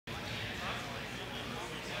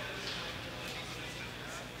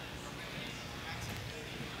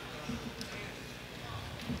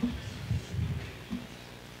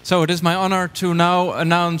So it is my honor to now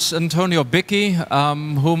announce Antonio Bicchi,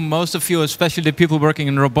 whom most of you, especially the people working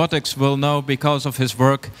in robotics, will know because of his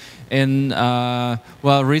work in,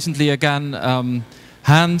 well, recently again,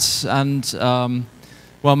 hands and,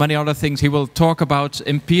 well, many other things. He will talk about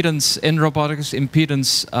impedance in robotics,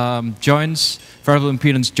 impedance joints, variable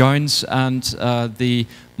impedance joints, and the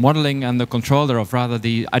modeling and the control thereof, rather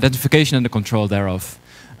the identification and the control thereof.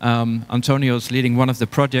 Antonio is leading one of the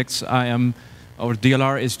projects. Our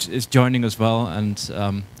DLR is joining as well, and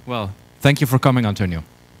well, thank you for coming, Antonio.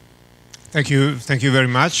 Thank you very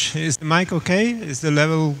much. Is the mic okay? Is the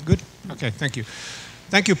level good? Okay, thank you.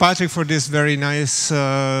 Thank you, Patrick, for this very nice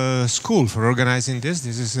school, for organizing this.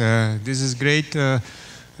 This is great. I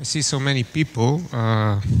see so many people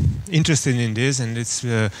interested in this, and it's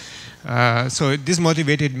so this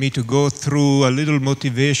motivated me to go through a little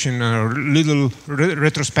motivation or a little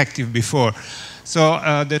retrospective before. So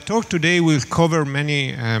the talk today will cover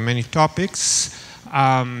many topics.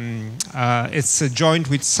 It's joined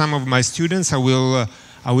with some of my students. We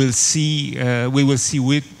will see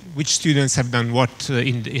which students have done what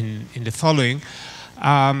in the following.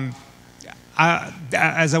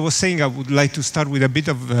 As I was saying, I would like to start with a bit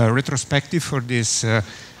of retrospective for this.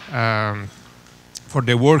 For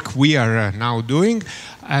the work we are now doing,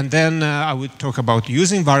 and then I would talk about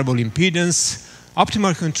using variable impedance,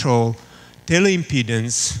 optimal control,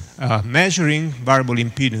 teleimpedance, measuring variable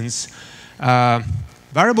impedance,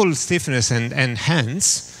 variable stiffness and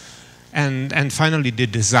hands, and finally the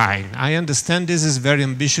design. I understand this is very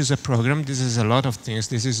ambitious a program. This is a lot of things.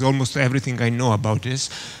 This is almost everything I know about this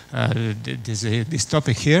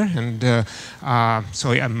topic here, and so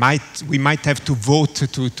we might have to vote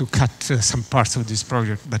to cut some parts of this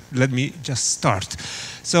project. But let me just start.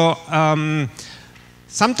 So.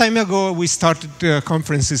 Some time ago, we started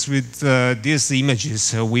conferences with these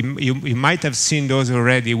images. You might have seen those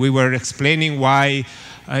already. We were explaining why,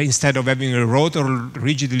 instead of having a rotor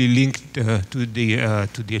rigidly linked to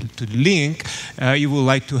the link, you would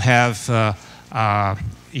like to have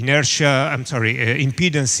impedance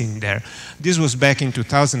in there. This was back in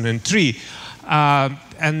 2003.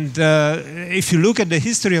 If you look at the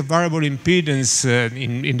history of variable impedance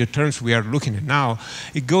in the terms we are looking at now,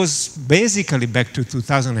 it goes basically back to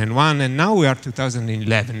 2001, and now we are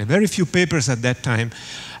 2011. Very few papers at that time.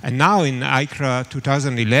 And now in ICRA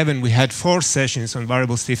 2011, we had 4 sessions on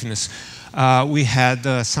variable stiffness. We had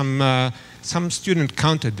some student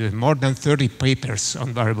counted more than 30 papers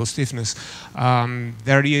on variable stiffness.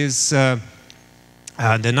 There is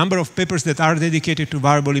the number of papers that are dedicated to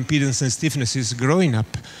variable impedance and stiffness is growing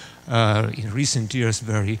up in recent years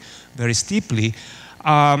very steeply.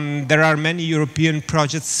 There are many European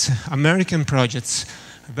projects, American projects.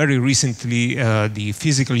 Very recently, the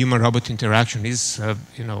physical human-robot interaction is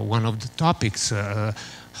one of the topics,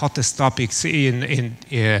 hottest topics in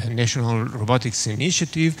National Robotics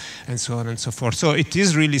Initiative, and so on and so forth. So it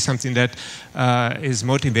is really something that is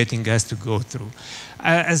motivating us to go through.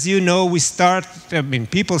 As you know,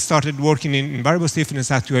 people started working in variable stiffness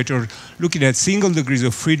actuator, looking at single degrees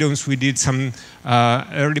of freedoms. We did some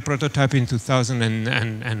early prototype in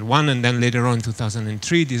 2001, and then later on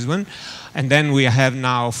 2003, this one. And then we have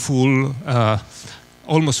now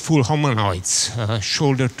almost full humanoids,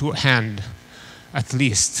 shoulder to hand, at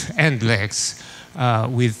least, and legs,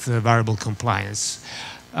 with variable compliance.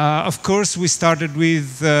 Of course, we started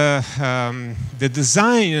with the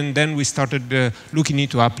design, and then we started looking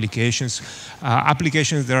into applications.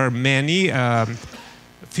 There are many.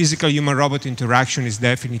 Physical human-robot interaction is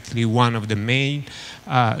definitely one of the main.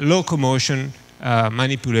 Locomotion,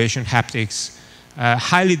 manipulation, haptics,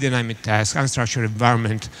 highly dynamic tasks, unstructured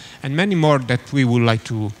environment, and many more that we would like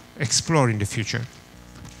to explore in the future.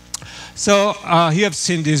 So you have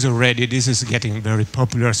seen this already. This is getting very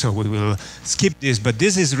popular, so we will skip this. But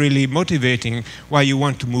this is really motivating why you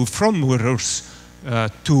want to move from motors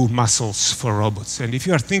to muscles for robots. And if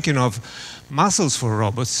you are thinking of muscles for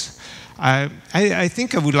robots, I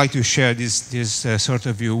think I would like to share this sort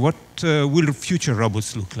of view. What will future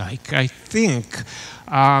robots look like? I think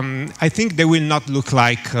they will not look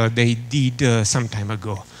like they did some time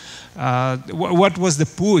ago. What was the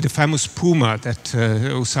famous puma that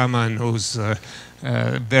Osama knows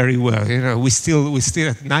very well? We still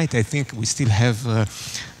at night, I think we still have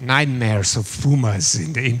nightmares of pumas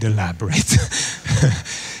in the lab, right?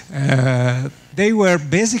 They were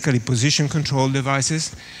basically position control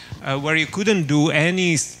devices where you couldn't do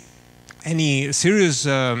any serious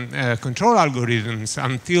control algorithms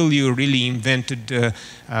until you really invented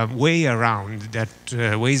ways around that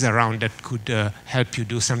could help you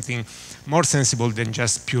do something more sensible than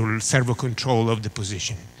just pure servo control of the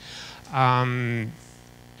position.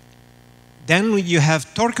 Then you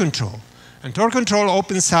have torque control. And torque control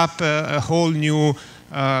opens up a whole new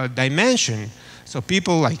dimension. So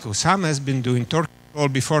people like Osama has been doing torque control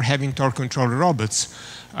before having torque control robots.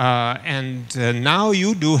 Now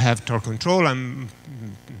you do have torque control. I'm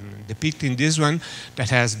depicting this one that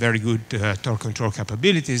has very good torque control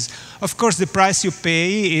capabilities. Of course, the price you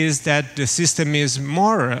pay is that the system is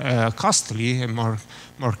more costly and more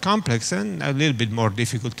complex and a little bit more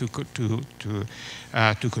difficult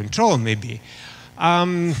to control, maybe.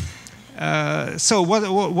 So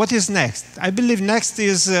what is next? I believe next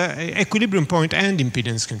is equilibrium point and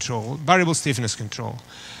impedance control, variable stiffness control,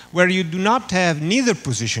 where you do not have neither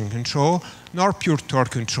position control nor pure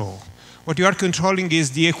torque control. What you are controlling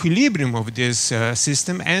is the equilibrium of this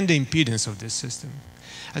system and the impedance of this system.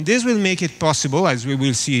 And this will make it possible, as we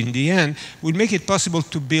will see in the end, will make it possible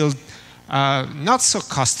to build not so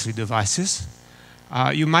costly devices.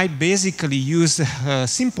 You might basically use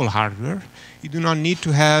simple hardware. You do not need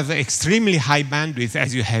to have extremely high bandwidth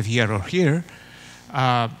as you have here or here,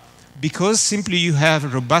 because simply you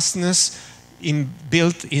have robustness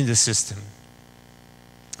built in the system.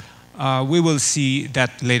 We will see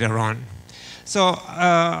that later on. So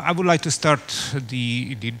I would like to start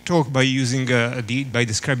the talk by by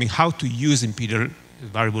describing how to use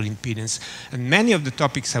variable impedance. And many of the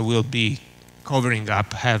topics I will be covering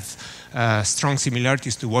up have strong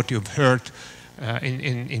similarities to what you've heard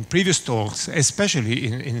in previous talks, especially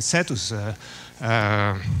in Setu's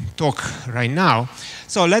talk right now.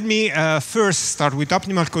 So let me first start with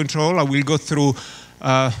optimal control. I will go through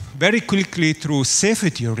very quickly through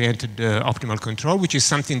safety-oriented optimal control, which is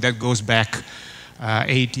something that goes back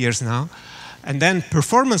 8 years now. And then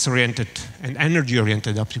performance-oriented and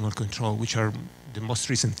energy-oriented optimal control, which are the most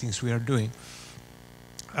recent things we are doing.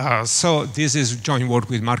 So this is joint work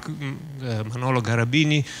with Manolo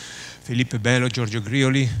Garabini, Felipe Bello, Giorgio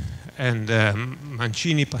Grioli, and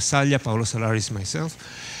Mancini, Passaglia, Paolo Salaris, myself.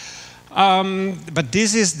 But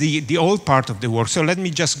this is the old part of the work. So let me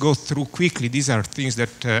just go through quickly. These are things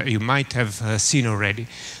that you might have seen already.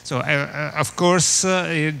 So of course,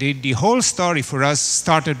 the whole story for us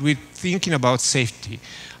started with thinking about safety.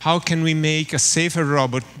 How can we make a safer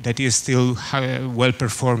robot that is still well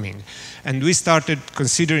performing? And we started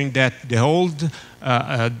considering that the old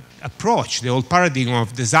approach, the old paradigm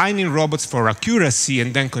of designing robots for accuracy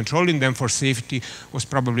and then controlling them for safety was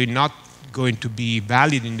probably not going to be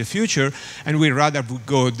valid in the future, and we rather would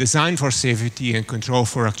go design for safety and control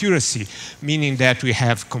for accuracy, meaning that we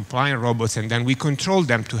have compliant robots and then we control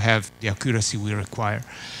them to have the accuracy we require.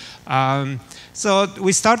 So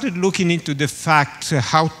we started looking into the fact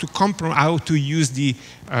how to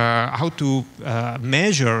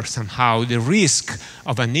measure somehow the risk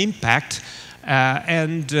of an impact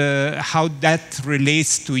and how that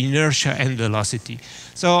relates to inertia and velocity.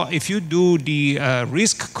 So if you do the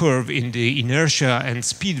risk curve in the inertia and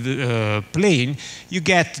speed plane, you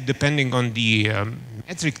get, depending on the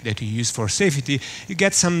metric that you use for safety, you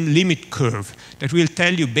get some limit curve that will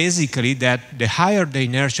tell you basically that the higher the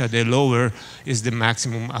inertia, the lower is the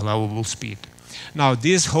maximum allowable speed. Now,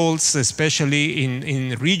 this holds especially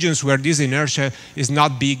in regions where this inertia is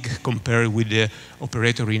not big compared with the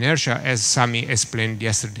operator inertia, as Sami explained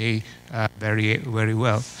yesterday very, very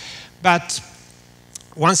well. But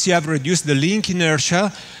once you have reduced the link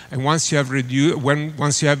inertia, and once you have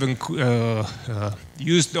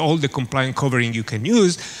used all the compliant covering you can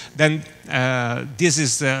use, then this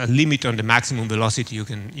is a limit on the maximum velocity you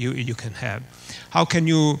can have. How can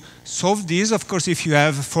you solve this? Of course, if you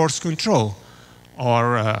have force control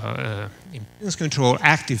or impedance control,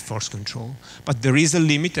 active force control. But there is a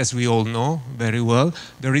limit, as we all know very well.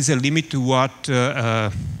 There is a limit to what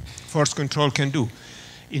force control can do.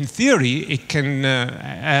 In theory, it can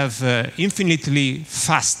have infinitely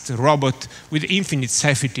fast robot with infinite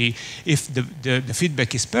safety if the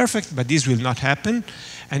feedback is perfect, but this will not happen.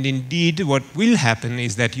 And indeed, what will happen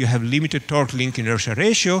is that you have limited torque link inertia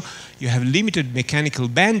ratio, you have limited mechanical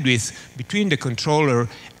bandwidth between the controller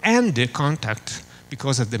and the contact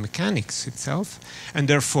because of the mechanics itself, and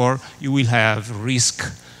therefore you will have risk,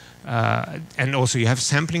 and also you have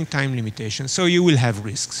sampling time limitations, so you will have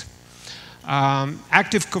risks.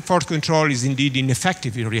 Active force control is indeed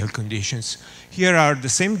ineffective in real conditions. Here are the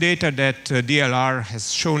same data that DLR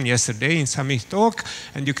has shown yesterday in Sami's talk,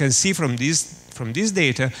 and you can see from this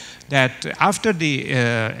data that after the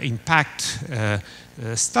impact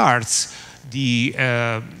starts, the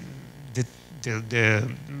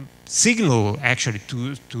signal actually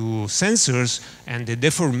to sensors and the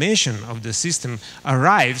deformation of the system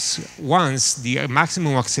arrives once the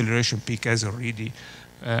maximum acceleration peak has already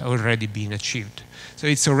been achieved. So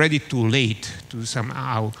it's already too late to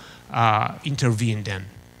somehow intervene then.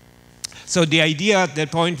 So the idea at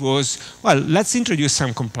that point was, well, let's introduce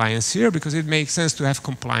some compliance here because it makes sense to have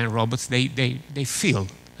compliant robots. They feel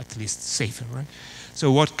at least safer, right?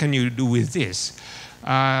 So what can you do with this?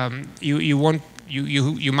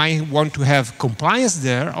 You might want to have compliance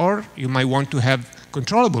there, or you might want to have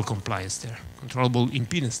controllable compliance there, controllable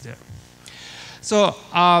impedance there. So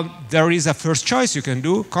there is a first choice you can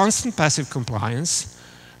do, constant passive compliance.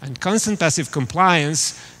 And constant passive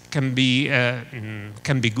compliance can be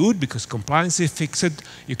good because compliance is fixed.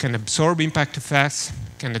 You can absorb impact effects,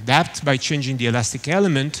 can adapt by changing the elastic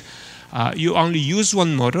element. You only use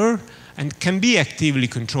one motor and can be actively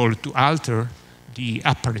controlled to alter the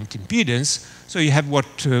apparent impedance. So you have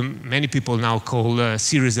what many people now call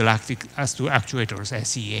series elastic actuators,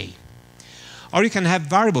 SEA. Or you can have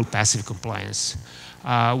variable passive compliance,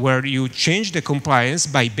 where you change the compliance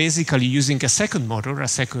by basically using a second motor, a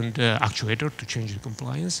second actuator to change the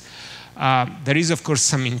compliance. There is, of course,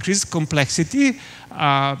 some increased complexity,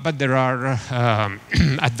 but there are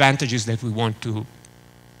advantages that we want to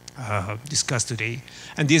discuss today.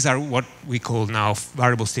 And these are what we call now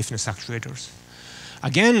variable stiffness actuators.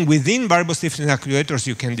 Again, within variable stiffness actuators,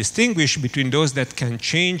 you can distinguish between those that can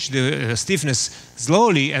change the stiffness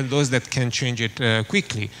slowly and those that can change it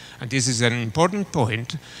quickly. And this is an important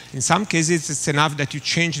point. In some cases, it's enough that you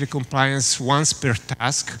change the compliance once per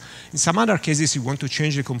task. In some other cases, you want to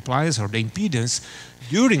change the compliance or the impedance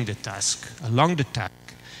during the task, along the task.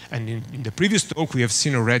 And in the previous talk, we have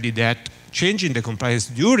seen already that changing the compliance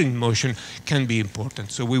during motion can be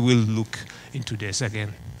important. So we will look into this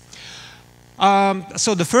again.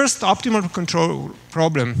 So the first optimal control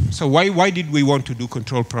problem, so why did we want to do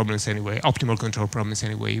control problems anyway, optimal control problems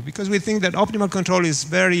anyway? Because we think that optimal control is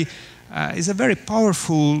a very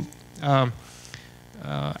powerful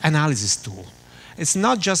analysis tool. It's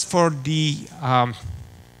not just for the, I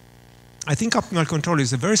think optimal control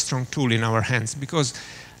is a very strong tool in our hands because,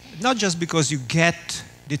 not just because you get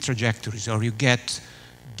the trajectories or you get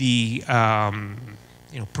the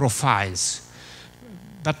profiles,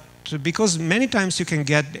 but because many times you can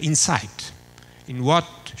get insight in what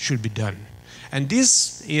should be done. And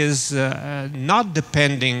this is not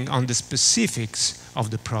depending on the specifics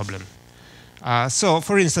of the problem. So,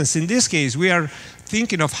 for instance, in this case, we are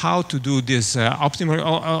thinking of how to do this optimal,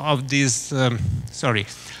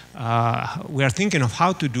 we are thinking of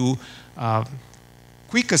how to do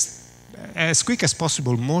as quick as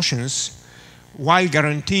possible motions while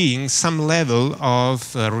guaranteeing some level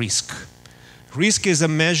of risk. Risk is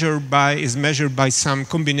measured by some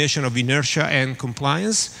combination of inertia and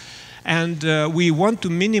compliance, and we want to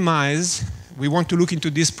look into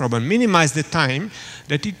this problem, minimize the time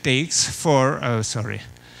that it takes for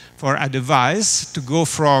a device to go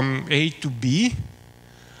from A to B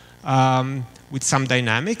with some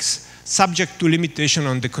dynamics, subject to limitation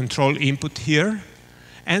on the control input here,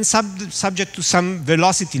 and subject to some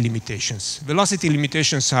velocity limitations. Velocity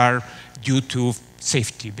limitations are due to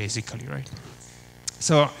safety, basically, right?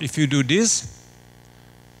 So if you do this,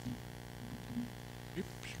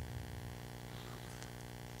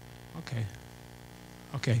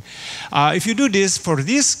 okay. If you do this, for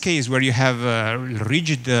this case where you have a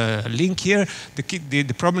rigid link here,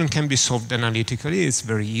 the problem can be solved analytically. It's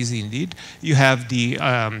very easy indeed. You have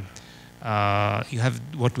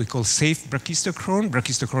what we call safe brachistochrone.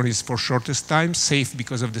 Brachistochrone is for shortest time, safe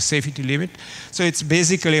because of the safety limit. So it's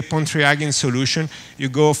basically a Pontryagin solution. You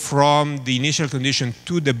go from the initial condition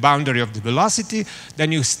to the boundary of the velocity,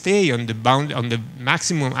 then you stay on the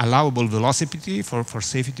maximum allowable velocity for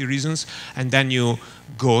safety reasons, and then you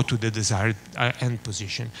go to the desired end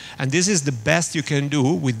position. And this is the best you can do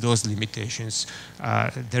with those limitations.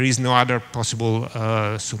 There is no other possible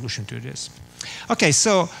solution to this. Okay,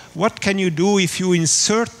 so what can you do if you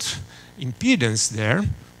insert impedance there?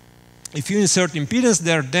 If you insert impedance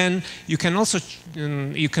there, then you can also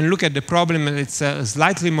you can look at the problem, and it's a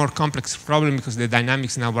slightly more complex problem because the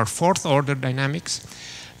dynamics now are fourth order dynamics.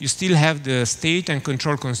 You still have the state and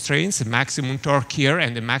control constraints, the maximum torque here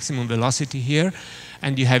and the maximum velocity here,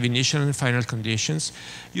 and you have initial and final conditions.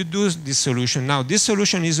 You do this solution. Now, this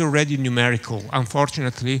solution is already numerical.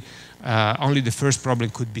 Unfortunately, only the first problem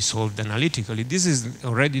could be solved analytically. This is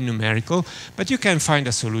already numerical, but you can find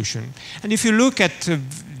a solution. And if you look at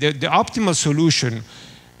the optimal solution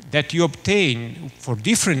that you obtain for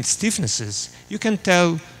different stiffnesses, you can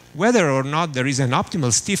tell whether or not there is an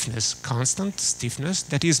optimal stiffness, constant stiffness,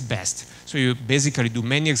 that is best. So you basically do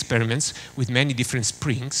many experiments with many different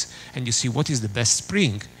springs, and you see what is the best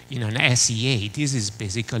spring in an SEA. This is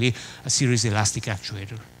basically a series elastic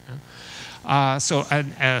actuator. So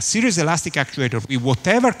a series elastic actuator, with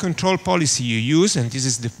whatever control policy you use, and this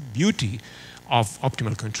is the beauty of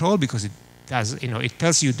optimal control, because it does, it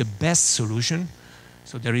tells you the best solution.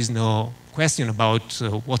 So there is no question about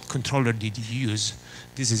what controller did you use.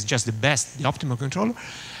 This is just the best, the optimal controller.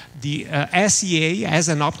 The SEA has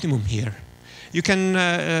an optimum here. You can.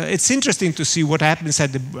 It's interesting to see what happens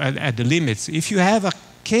at the limits. If you have a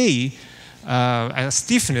K, a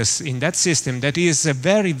stiffness in that system that is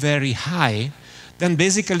very, very high, then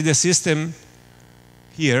basically the system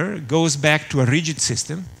here goes back to a rigid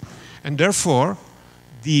system, and therefore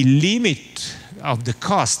the limit of the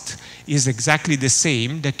cost is exactly the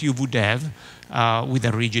same that you would have with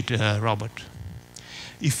a rigid robot.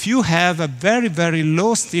 If you have a very, very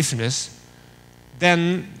low stiffness,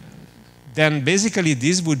 then basically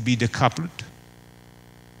this would be decoupled.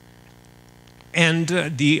 And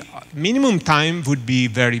the minimum time would be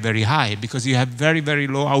very, very high, because you have very, very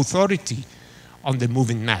low authority on the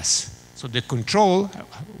moving mass. So the control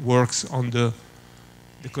works on the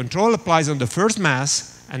control applies on the first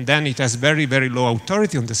mass, and then it has very, very low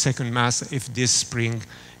authority on the second mass if this spring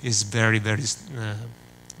is very, very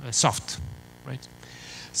soft, right?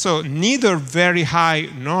 So neither very high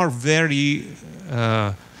nor very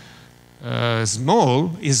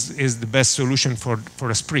small is the best solution for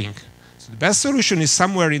a spring. So the best solution is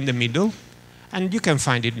somewhere in the middle, and you can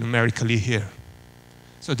find it numerically here.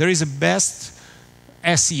 So there is a best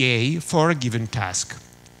SEA for a given task.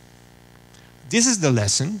 This is the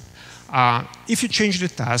lesson. If you change the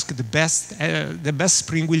task, the best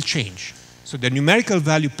spring will change. So the numerical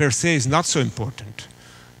value per se is not so important.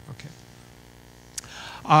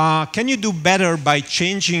 Can you do better by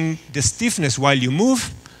changing the stiffness while you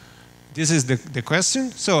move? This is the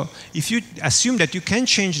question. So if you assume that you can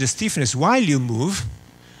change the stiffness while you move,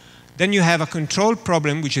 then you have a control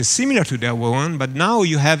problem which is similar to that one, but now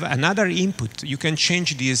you have another input. You can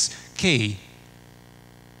change this K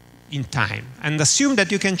in time, and assume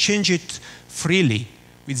that you can change it freely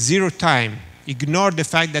with 0 time. Ignore the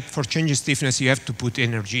fact that for changing stiffness you have to put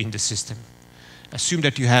energy in the system. Assume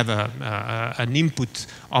that you have an input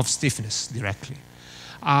of stiffness directly.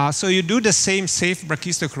 So you do the same safe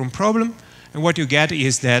brachistochrome problem, and what you get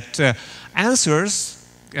is that answers,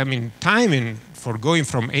 timing for going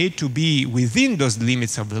from A to B within those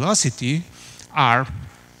limits of velocity are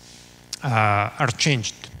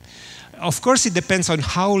changed. Of course, it depends on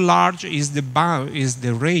how large is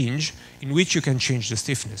the range in which you can change the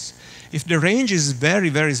stiffness. If the range is very,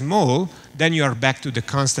 very small, then you are back to the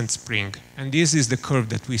constant spring. And this is the curve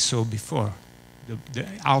that we saw before. The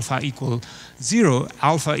alpha equal 0.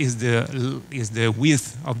 Alpha is the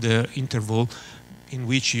width of the interval in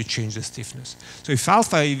which you change the stiffness. So if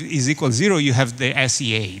alpha is equal 0, you have the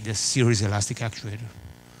SEA, the series elastic actuator.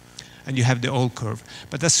 And you have the whole curve.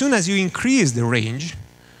 But as soon as you increase the range,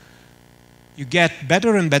 you get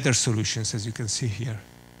better and better solutions, as you can see here.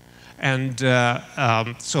 And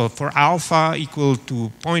so for alpha equal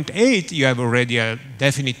to 0.8, you have already a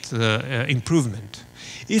definite improvement.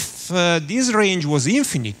 If this range was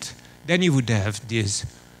infinite, then you would have this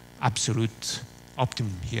absolute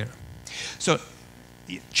optimum here. So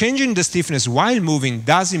changing the stiffness while moving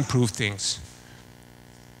does improve things.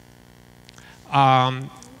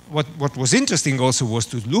 What was interesting also was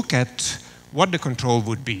to look at what the control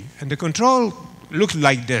would be. And the control looked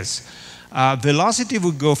like this. Velocity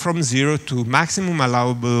would go from 0 to maximum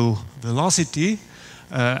allowable velocity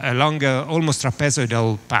along an almost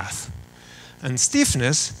trapezoidal path. And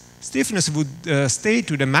stiffness would stay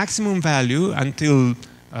to the maximum value until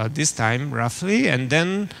this time, roughly, and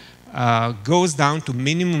then goes down to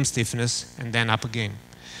minimum stiffness and then up again.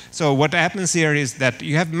 So what happens here is that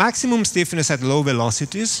you have maximum stiffness at low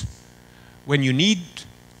velocities. When you need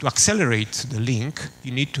to accelerate the link,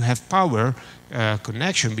 you need to have power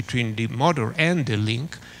connection between the motor and the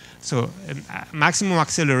link. So maximum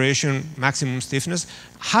acceleration, maximum stiffness,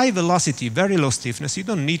 high velocity, very low stiffness. You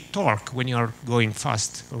don't need torque when you are going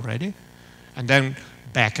fast already. And then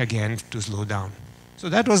back again to slow down. So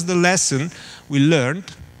that was the lesson we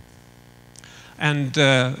learned. And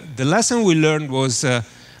the lesson we learned was, we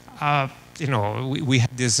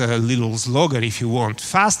had this little slogan, if you want,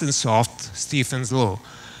 fast and soft, stiff and slow.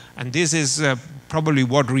 And this is probably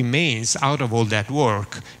what remains out of all that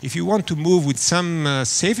work. If you want to move with some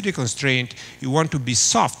safety constraint, you want to be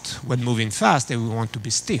soft when moving fast, and we want to be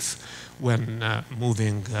stiff when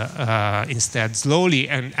moving instead slowly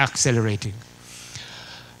and accelerating.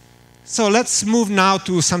 So let's move now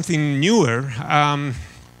to something newer.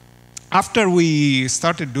 After we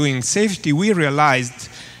started doing safety, we realized,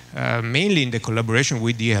 mainly in the collaboration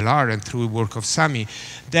with DLR and through work of Sami,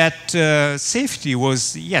 that safety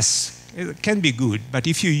was, yes, it can be good, but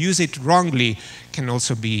if you use it wrongly, can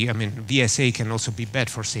also be, I mean, VSA can also be bad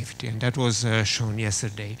for safety, and that was shown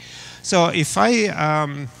yesterday. So if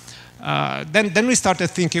then we started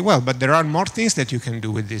thinking, well, but there are more things that you can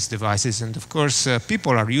do with these devices, and of course,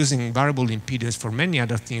 people are using variable impedance for many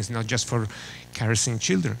other things, not just for caressing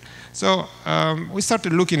children. So we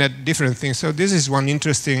started looking at different things. So this is one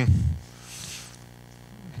interesting,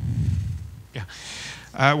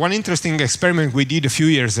 one interesting experiment we did a few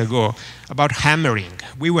years ago about hammering.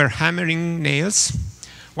 We were hammering nails.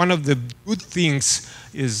 One of the good things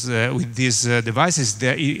is with these devices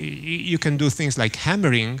that you can do things like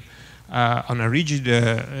hammering on a rigid,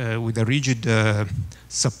 with a rigid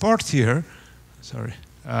support here, sorry,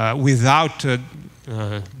 without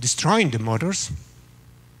destroying the motors.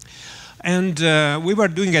 And we were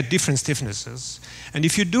doing at different stiffnesses. And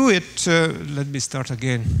if you do it, let me start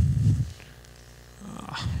again.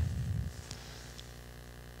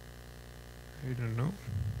 I don't know.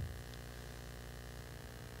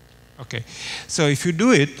 Okay, so if you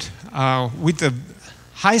do it with the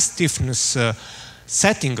high stiffness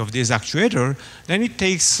setting of this actuator, then it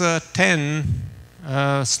takes 10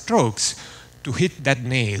 strokes to hit that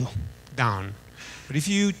nail down. But if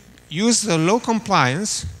you use the low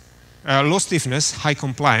compliance, low stiffness, high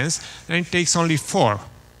compliance, then it takes only 4,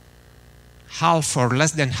 half or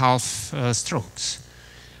less than half strokes.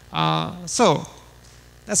 So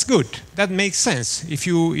that's good. That makes sense. If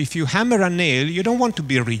you hammer a nail, you don't want to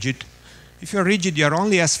be rigid. If you're rigid, you're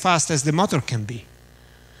only as fast as the motor can be.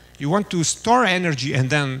 You want to store energy and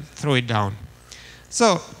then throw it down.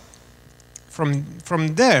 So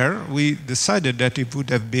from there, we decided that it would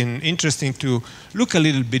have been interesting to look a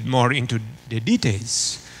little bit more into the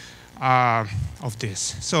details of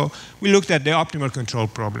this. So we looked at the optimal control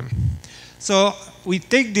problem. So we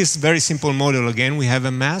take this very simple model again. We have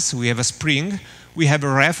a mass, we have a spring, we have a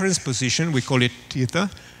reference position, we call it theta,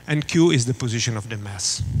 and Q is the position of the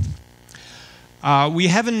mass. We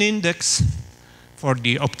have an index for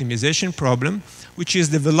the optimization problem, which is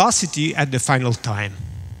the velocity at the final time.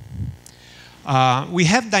 We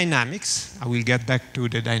have dynamics. I will get back to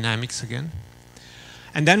the dynamics again.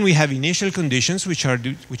 And then we have initial conditions, which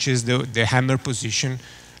is the hammer position,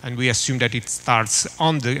 and we assume that it starts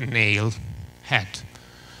on the nail head.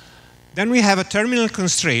 Then we have a terminal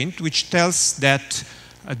constraint, which tells that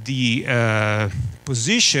the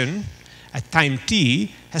position at time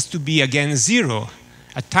t has to be again 0.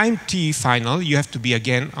 At time t final, you have to be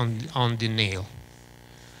again on the nail.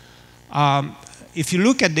 If you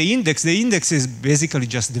look at the index is basically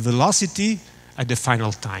just the velocity at the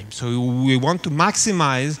final time. So we want to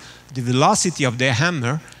maximize the velocity of the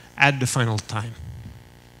hammer at the final time.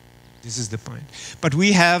 This is the point. But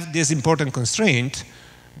we have this important constraint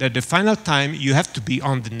that the final time you have to be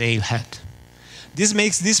on the nail head. This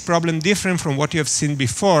makes this problem different from what you have seen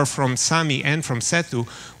before from Sami and from Setu,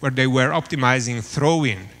 where they were optimizing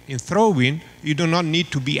throw-in. In throw-in, you do not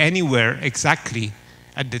need to be anywhere exactly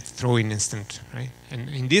at the throw-in instant, right? And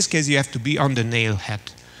in this case, you have to be on the nail head.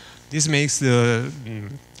 This makes the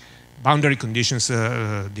boundary conditions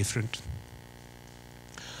different.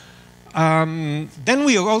 Then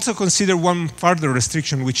we also consider one further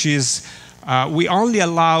restriction, which is we only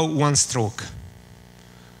allow one stroke.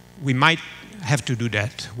 We might have to do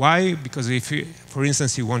that. Why? Because if, for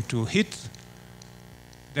instance, you want to hit,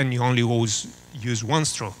 then you only always use one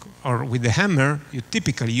stroke. Or with the hammer, you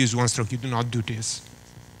typically use one stroke. You do not do this,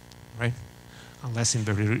 right? Unless in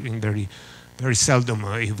very seldom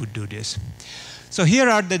you would do this. So here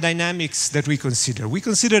are the dynamics that we consider. We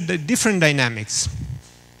consider the different dynamics.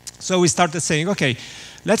 So we started saying, okay,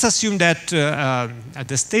 let's assume that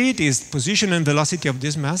the state is position and velocity of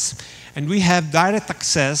this mass, and we have direct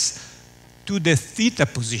access to the theta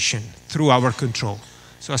position through our control.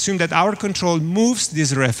 So assume that our control moves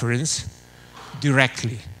this reference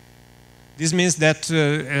directly. This means that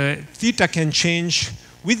theta can change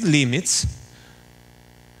with limits,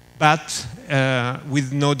 but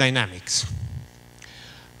with no dynamics.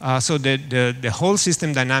 So the whole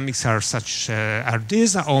system dynamics are such are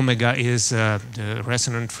this. Omega is the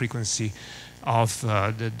resonant frequency of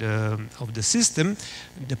the system.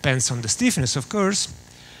 It depends on the stiffness, of course.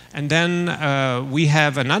 And then we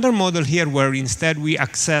have another model here where instead we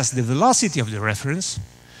access the velocity of the reference,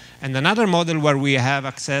 and another model where we have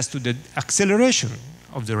access to the acceleration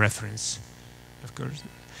of the reference, of course.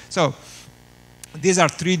 So these are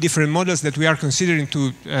three different models that we are considering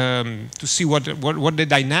to see what the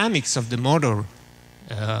dynamics of the motor,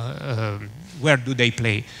 where do they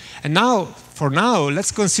play. And now, for now,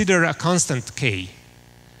 let's consider a constant K.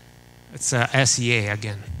 It's a SEA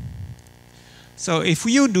again. So if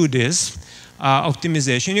you do this,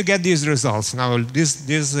 optimization, you get these results. Now,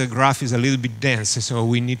 this graph is a little bit dense, so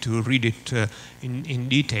we need to read it in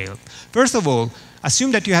detail. First of all,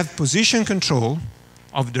 assume that you have position control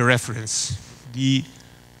of the reference, the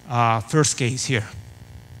first case here.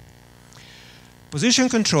 Position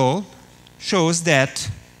control shows that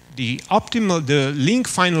the link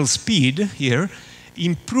final speed here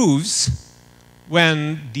improves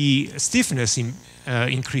when the stiffness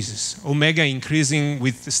increases, omega increasing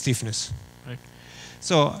with the stiffness. Right?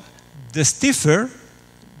 So the stiffer,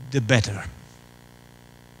 the better.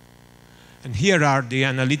 And here are the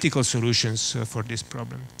analytical solutions for this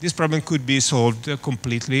problem. This problem could be solved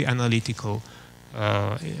completely analytical,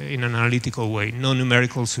 in an analytical way, no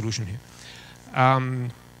numerical solution here.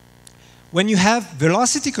 When you have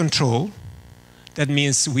velocity control, that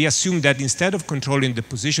means we assume that instead of controlling the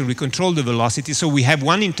position, we control the velocity. So we have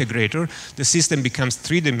one integrator. The system becomes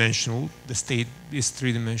three-dimensional. The state is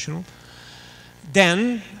three-dimensional.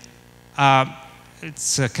 Then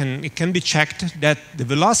it can be checked that the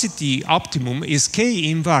velocity optimum is k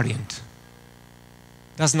invariant.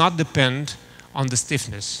 Does not depend on the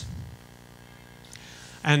stiffness.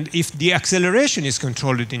 And if the acceleration is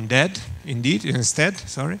controlled instead,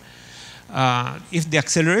 if the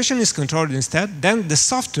acceleration is controlled instead, then the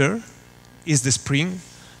softer is the spring,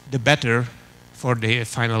 the better for the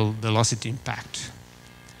final velocity impact.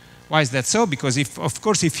 Why is that so? Because of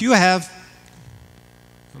course, if you have,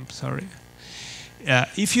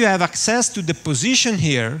 if you have access to the position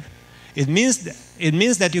here, it means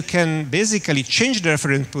that you can basically change the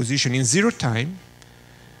reference position in 0 time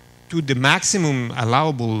to the maximum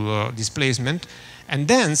allowable displacement. And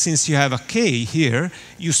then, since you have a k here,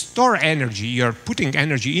 you store energy. You're putting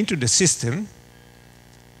energy into the system,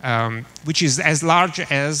 which is as large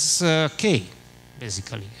as k,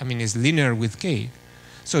 basically. I mean, it's linear with k.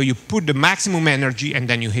 So you put the maximum energy and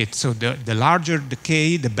then you hit. So the larger the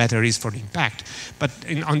k, the better it is for the impact. But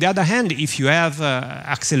on the other hand, if you have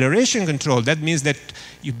acceleration control, that means that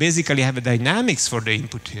you basically have a dynamics for the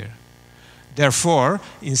input here. Therefore,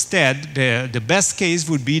 instead, the best case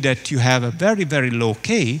would be that you have a very, very low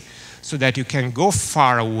k, so that you can go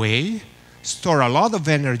far away, store a lot of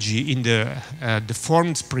energy in the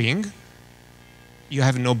deformed spring. You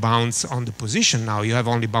have no bounds on the position now. You have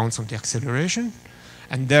only bounds on the acceleration.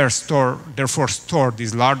 And therefore store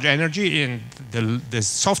this large energy, and the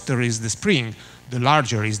softer is the spring, the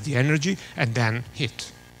larger is the energy, and then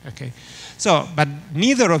hit. Okay? So, but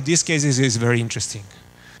neither of these cases is very interesting.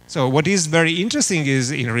 So what is very interesting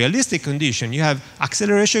is, in realistic condition, you have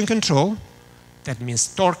acceleration control, that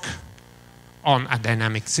means torque on a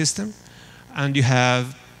dynamic system, and you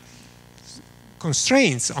have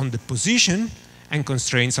constraints on the position and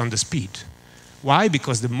constraints on the speed. Why?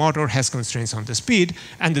 Because the motor has constraints on the speed,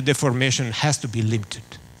 and the deformation has to be limited.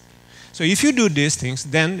 So if you do these things,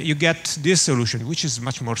 then you get this solution, which is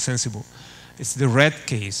much more sensible. It's the red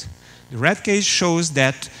case. The red case shows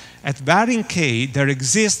that at varying k, there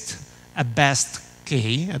exists a best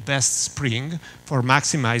k, a best spring, for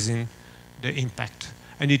maximizing the impact.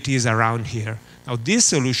 And it is around here. Now, this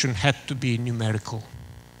solution had to be numerical.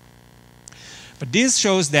 But this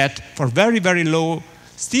shows that for very, very low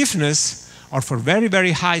stiffness, or for very,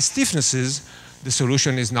 very high stiffnesses, the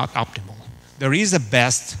solution is not optimal. There is a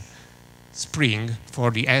best spring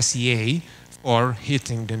for the SEA for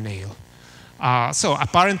hitting the nail. So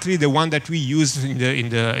apparently, the one that we used in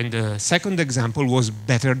the second example was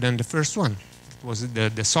better than the first one.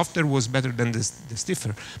 The softer was better than the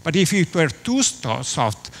stiffer. But if it were too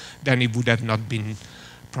soft, then it would have not been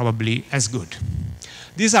probably as good.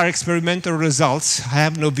 These are experimental results. I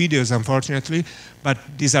have no videos, unfortunately, but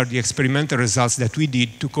these are the experimental results that we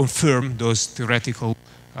did to confirm those theoretical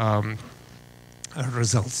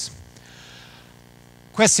results.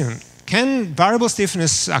 Question: can variable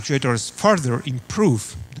stiffness actuators further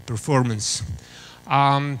improve the performance?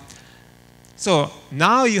 So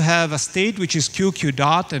now you have a state which is Q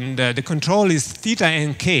dot, and the control is theta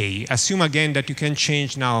and k. Assume again that you can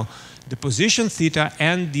change now the position theta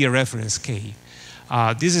and the reference k.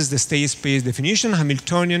 This is the state space definition,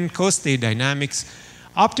 Hamiltonian, co-state dynamics,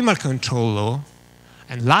 optimal control law,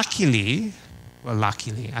 and luckily, well,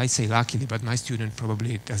 luckily, I say luckily, but my student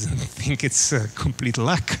probably doesn't think it's complete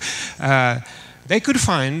luck. They could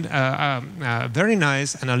find a very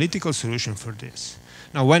nice analytical solution for this.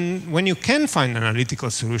 Now, when you can find an analytical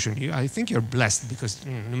solution, I think you're blessed, because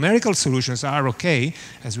numerical solutions are okay,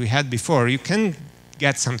 as we had before. You can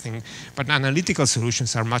get something, but analytical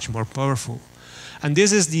solutions are much more powerful. And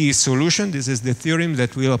this is the solution. This is the theorem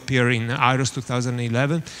that will appear in IROS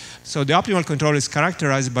 2011. So the optimal control is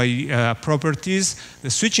characterized by properties.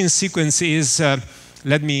 The switching sequence is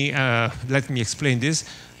let me explain this.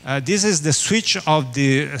 This is the switch of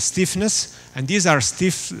the stiffness, and these are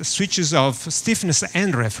switches of stiffness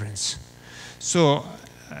and reference. So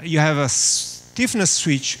you have a stiffness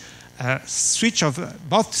switch, switch of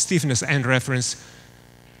both stiffness and reference,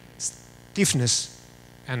 stiffness,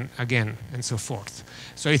 and again, and so forth.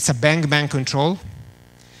 So it's a bang-bang control.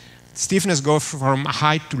 Stiffness goes from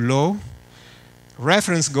high to low.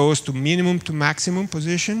 Reference goes to minimum to maximum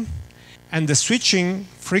position. And the switching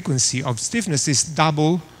frequency of stiffness is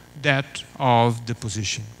double that of the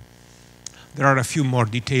position. There are a few more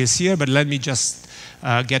details here, but let me just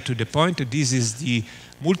get to the point. This is the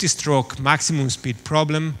multi-stroke maximum speed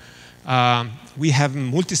problem. We have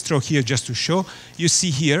multi-stroke here just to show. You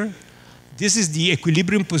see here, this is the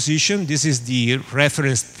equilibrium position. This is the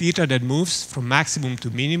reference theta that moves from maximum to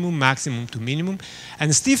minimum,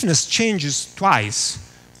 and stiffness changes twice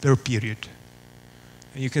per period.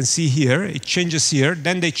 And you can see here, it changes here,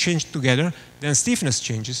 then they change together, then stiffness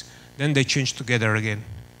changes, then they change together again.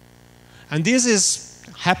 And this is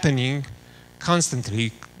happening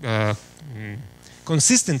constantly,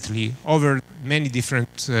 consistently over many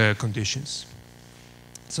different conditions.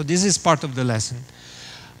 So this is part of the lesson.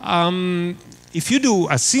 If you do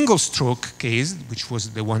a single stroke case, which was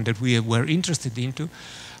the one that we were interested into,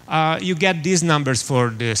 you get these numbers for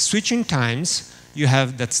the switching times. You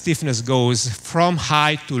have that stiffness goes from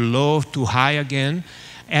high to low to high again,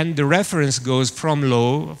 and the reference goes from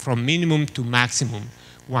minimum to maximum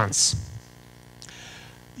once.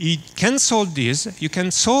 You can solve this. You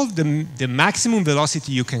can solve the maximum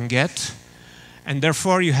velocity you can get, and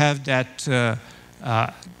therefore you have that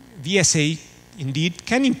VSA indeed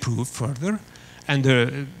can improve further, and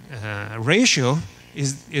the ratio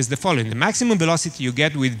is the following. The maximum velocity you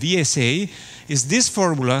get with VSA is this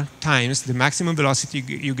formula times the maximum velocity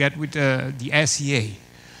you get with the SEA.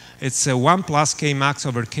 It's 1 plus K max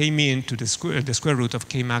over K min to the square root of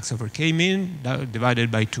K max over K min divided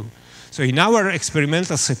by 2. So in our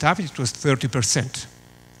experimental setup, it was 30%.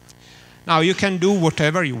 Now you can do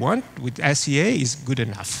whatever you want with SEA is good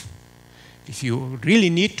enough. If you really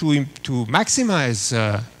need to maximize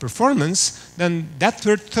performance, then that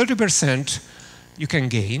 30% you can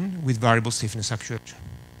gain with variable stiffness actuation.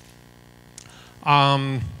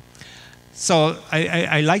 So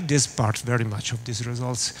I like this part very much of these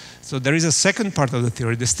results. So there is a second part of the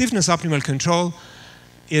theory. The stiffness optimal control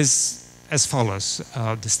is as follows.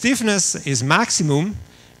 The stiffness is maximum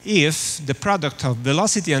if the product of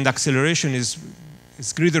velocity and acceleration is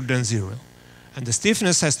greater than 0. And the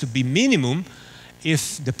stiffness has to be minimum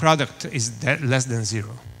if the product is less than 0.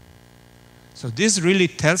 So this really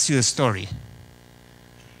tells you a story.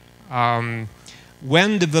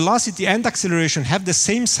 When the velocity and acceleration have the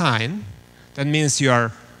same sign, that means you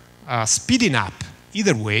are speeding up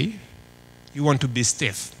either way, you want to be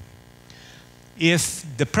stiff. If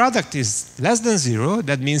the product is less than 0,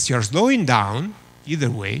 that means you are slowing down either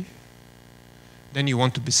way, then you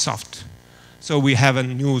want to be soft. So we have a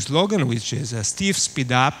new slogan, which is stiff,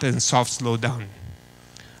 speed up, and soft, slow down.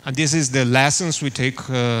 And this is the lessons we take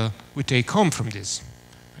home from this.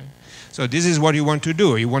 Right? So this is what you want to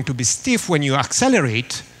do. You want to be stiff when you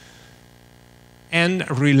accelerate and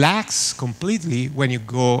relax completely when you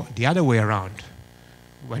go the other way around.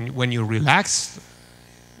 When you relax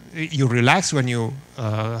when you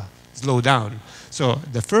slow down. So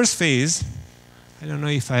the first phase, I don't know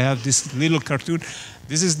if I have this little cartoon.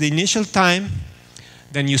 This is the initial time.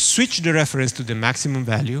 Then you switch the reference to the maximum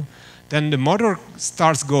value. Then the motor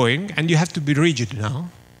starts going, and you have to be rigid now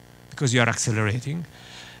because you are accelerating.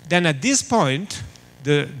 Then at this point,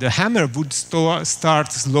 the hammer would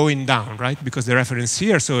start slowing down, right? Because the reference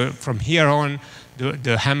here, so from here on,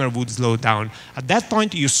 the hammer would slow down. At that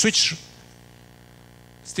point, you switch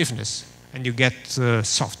stiffness, and you get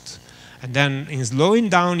soft. And then in slowing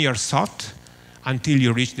down, you're soft until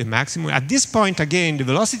you reach the maximum. At this point, again, the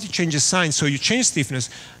velocity changes sign, so you change stiffness.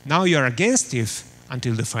 Now you're again stiff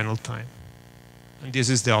until the final time. And this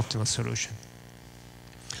is the optimal solution.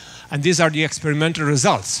 And these are the experimental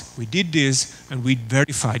results. We did this, and we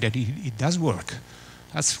verified that it does work.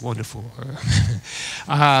 That's wonderful.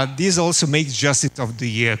 This also makes justice of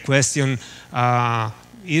the question,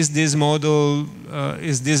 is this model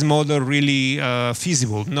really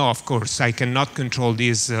feasible? No, of course. I cannot control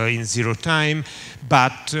this in 0 time,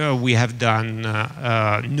 but we have done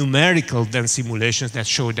numerical then simulations that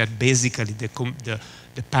show that basically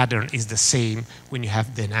the pattern is the same when you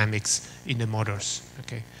have dynamics in the motors.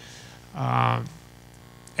 Okay,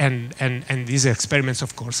 and these experiments,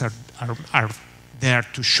 of course, are there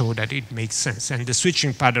to show that it makes sense, and the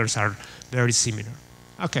switching patterns are very similar.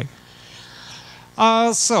 Okay.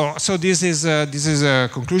 So this is a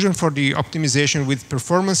conclusion for the optimization with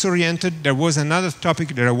performance-oriented. There was another topic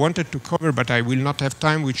that I wanted to cover, but I will not have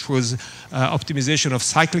time, which was optimization of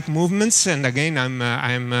cyclic movements. And again,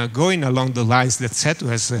 I'm going along the lines that Setu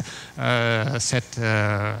has set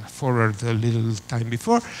forward a little time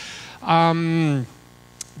before.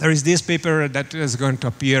 There is this paper that is going to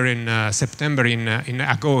appear in September, in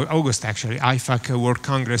August actually, IFAC World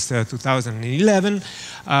Congress 2011,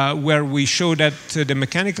 where we show that the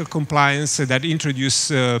mechanical compliance that introduce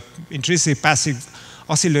intrinsic passive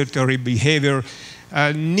oscillatory behavior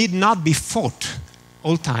need not be fought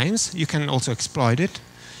all times. You can also exploit it.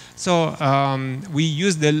 So we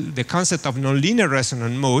use the concept of nonlinear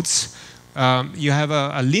resonant modes. You have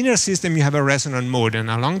a linear system, you have a resonant mode, and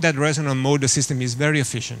along that resonant mode, the system is very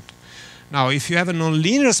efficient. Now, if you have a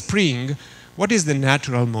nonlinear spring, what is the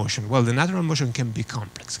natural motion? Well, the natural motion can be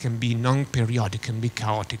complex, can be non-periodic, can be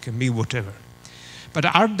chaotic, can be whatever. But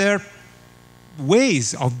are there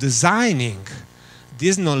ways of designing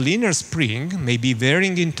this nonlinear spring, maybe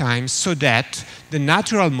varying in time, so that the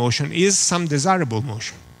natural motion is some desirable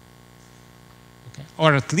motion? Okay.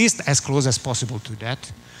 Or at least as close as possible to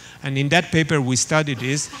that. And in that paper, we studied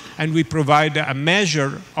this, and we provide a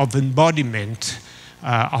measure of embodiment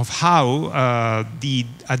of how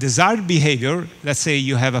a desired behavior, let's say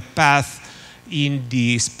you have a path in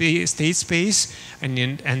the state space,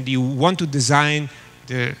 and you want to design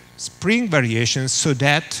the spring variations so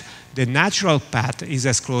that the natural path is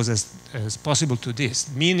as close as possible to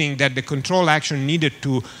this, meaning that the control action needed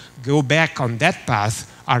to go back on that path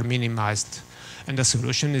are minimized. And the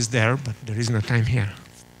solution is there, but there is no time here.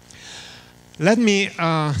 Let me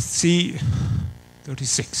see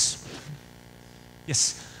 36.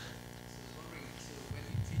 Yes?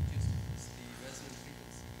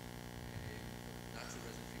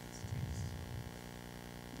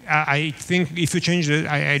 I think if you change it,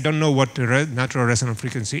 I don't know what the natural resonant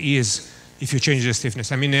frequency is if you change the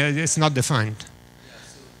stiffness. I mean, it's not defined.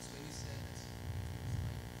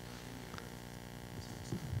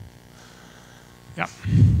 Yeah.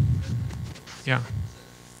 Yeah.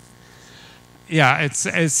 Yeah,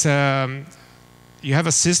 you have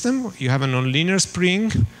a system, you have a nonlinear spring,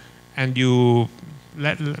 and you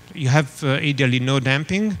have ideally no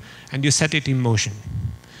damping, and you set it in motion.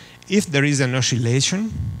 If there is an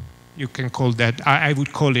oscillation, you can call that, I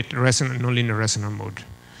would call it nonlinear resonant mode.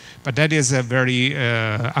 But that is a very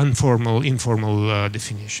informal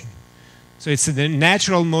definition. So it's the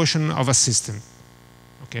natural motion of a system,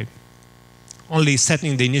 okay? Only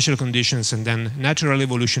setting the initial conditions and then natural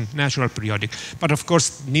evolution, natural periodic. But of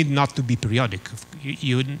course, need not to be periodic.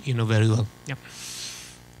 You know very well. Yeah.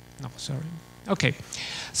 No, sorry. Okay.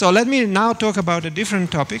 So let me now talk about a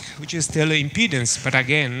different topic, which is teleimpedance. But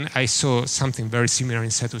again, I saw something very similar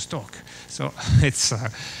in Setu's talk. So it's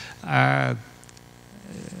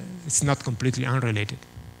not completely unrelated.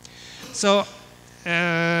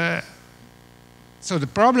 So the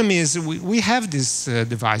problem is we have these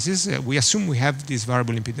devices. We assume we have these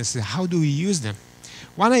variable impedances. How do we use them?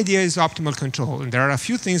 One idea is optimal control. And there are a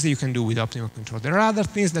few things that you can do with optimal control. There are other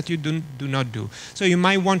things that you do not do. So you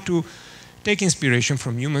might want to take inspiration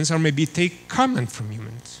from humans or maybe take comment from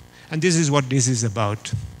humans. And this is what this is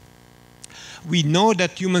about. We know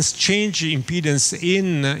that humans change impedance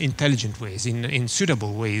in intelligent ways, in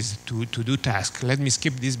suitable ways to do tasks. Let me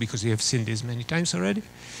skip this because you have seen this many times already.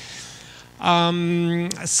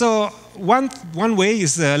 So one way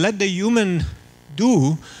is let the human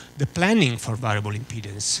do the planning for variable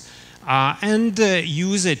impedance and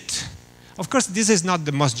use it. Of course, this is not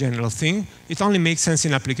the most general thing. It only makes sense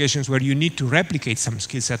in applications where you need to replicate some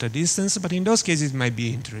skills at a distance, but in those cases it might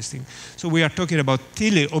be interesting. So we are talking about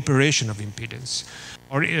teleoperation of impedance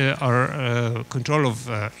or control of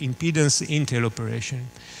impedance in teleoperation.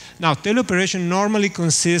 Now, teleoperation normally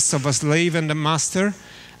consists of a slave and a master,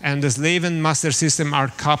 and the slave and master system are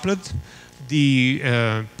coupled.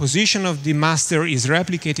 The position of the master is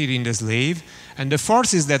replicated in the slave, and the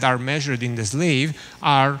forces that are measured in the slave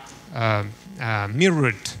are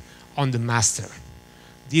mirrored on the master.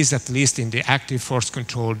 These at least in the active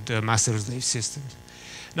force-controlled master-slave system.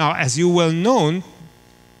 Now, as you well know,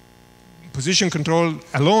 position control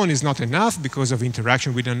alone is not enough because of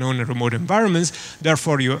interaction with unknown and remote environments.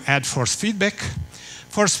 Therefore, you add force feedback.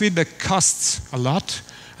 Force feedback costs a lot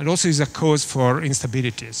and also is a cause for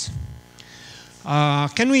instabilities.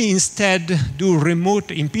 Can we instead do remote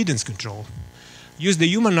impedance control? Use the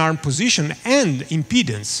human arm position and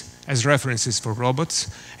impedance as references for robots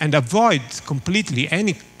and avoid completely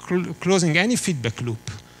closing any feedback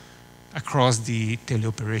loop across the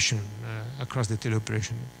teleoperation.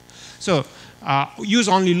 So use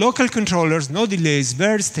only local controllers, no delays,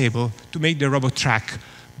 very stable, to make the robot track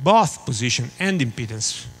both position and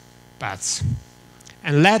impedance paths.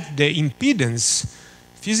 And let the impedance,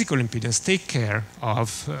 physical impedance, take care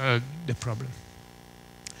of the problem.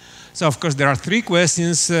 So of course there are three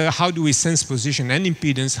questions. How do we sense position and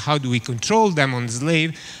impedance? How do we control them on the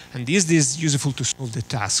slave? And is this useful to solve the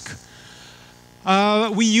task?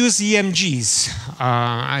 We use EMGs.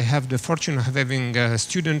 I have the fortune of having a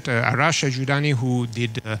student, Arash Ajudani, who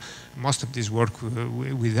did most of this work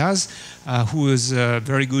with us, who is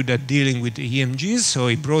very good at dealing with EMGs. So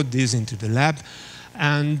he brought this into the lab.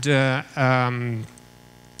 And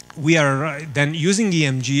we are then using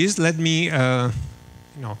EMGs. Let me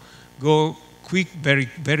go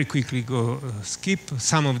very quickly skip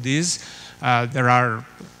some of these. There are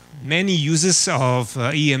many uses of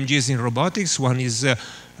EMGs in robotics. One is, these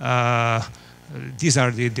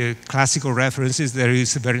are the classical references. There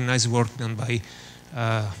is a very nice work done by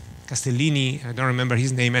Castellini, I don't remember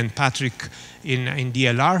his name, and Patrick in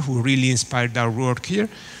DLR, who really inspired our work here,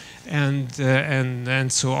 and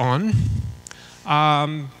so on.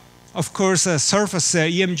 Of course, surface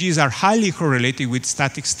EMGs are highly correlated with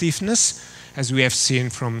static stiffness, as we have seen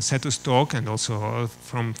from Seto's talk and also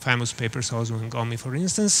from famous papers, Ozu and Gomi, for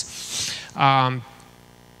instance.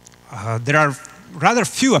 There are rather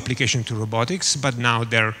few applications to robotics, but now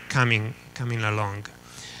they're coming along.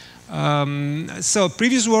 So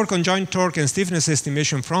previous work on joint torque and stiffness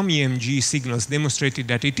estimation from EMG signals demonstrated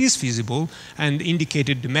that it is feasible and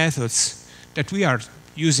indicated the methods that we are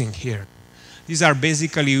using here. These are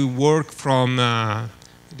basically work from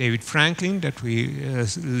David Franklin that we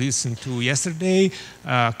listened to yesterday,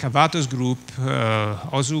 Cavato's group,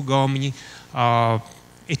 Ozu, Gomi,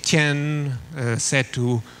 Etienne,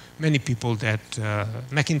 Setu, many people that,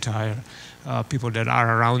 McIntyre, people that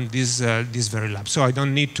are around this very lab. So I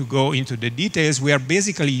don't need to go into the details. We are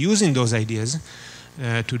basically using those ideas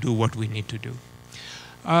to do what we need to do.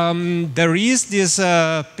 There is this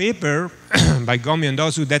paper by Gomi and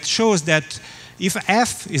Ozu that shows that if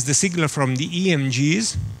F is the signal from the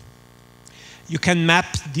EMGs, you can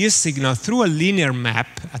map this signal through a linear map,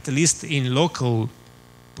 at least in local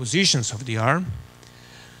positions of the arm,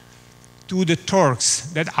 to the torques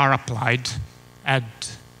that are applied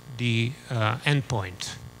at the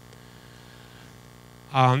endpoint.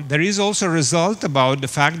 There is also a result about the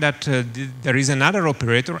fact that there is another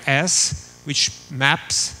operator, S, which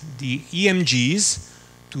maps the EMGs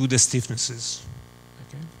to the stiffnesses.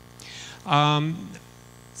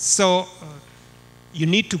 So you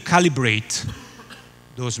need to calibrate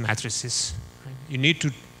those matrices. Right? You need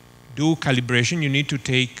to do calibration. You need to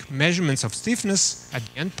take measurements of stiffness at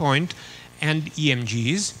the endpoint and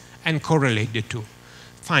EMGs and correlate the two.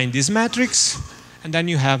 Find this matrix, and then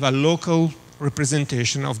you have a local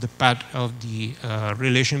representation of the path of the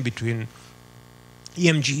relation between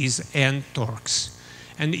EMGs and torques,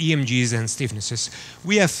 and EMGs and stiffnesses.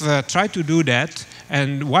 We have tried to do that,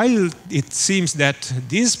 and while it seems that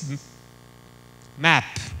this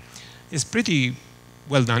map is pretty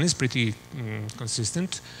well done, is pretty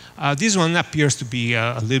consistent, this one appears to be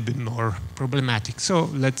a little bit more problematic. So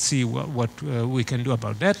let's see what we can do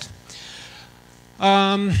about that.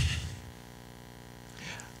 Well,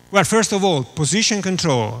 first of all, position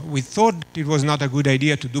control. We thought it was not a good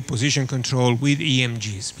idea to do position control with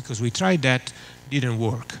EMGs because we tried that, didn't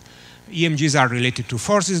work. EMGs are related to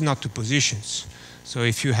forces, not to positions. So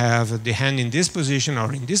if you have the hand in this position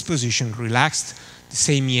or in this position relaxed, the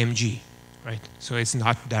same EMG, right? So it's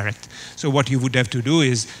not direct. So what you would have to do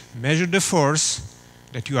is measure the force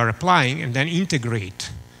that you are applying and then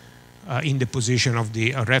integrate in the position of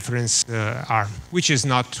the reference arm, which is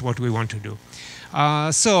not what we want to do.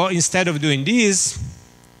 So instead of doing this,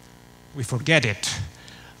 we forget it.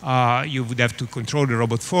 You would have to control the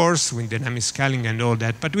robot force with dynamic scaling and all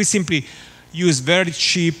that, but we simply use very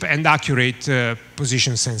cheap and accurate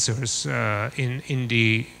position sensors in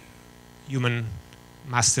the human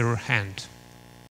master hand.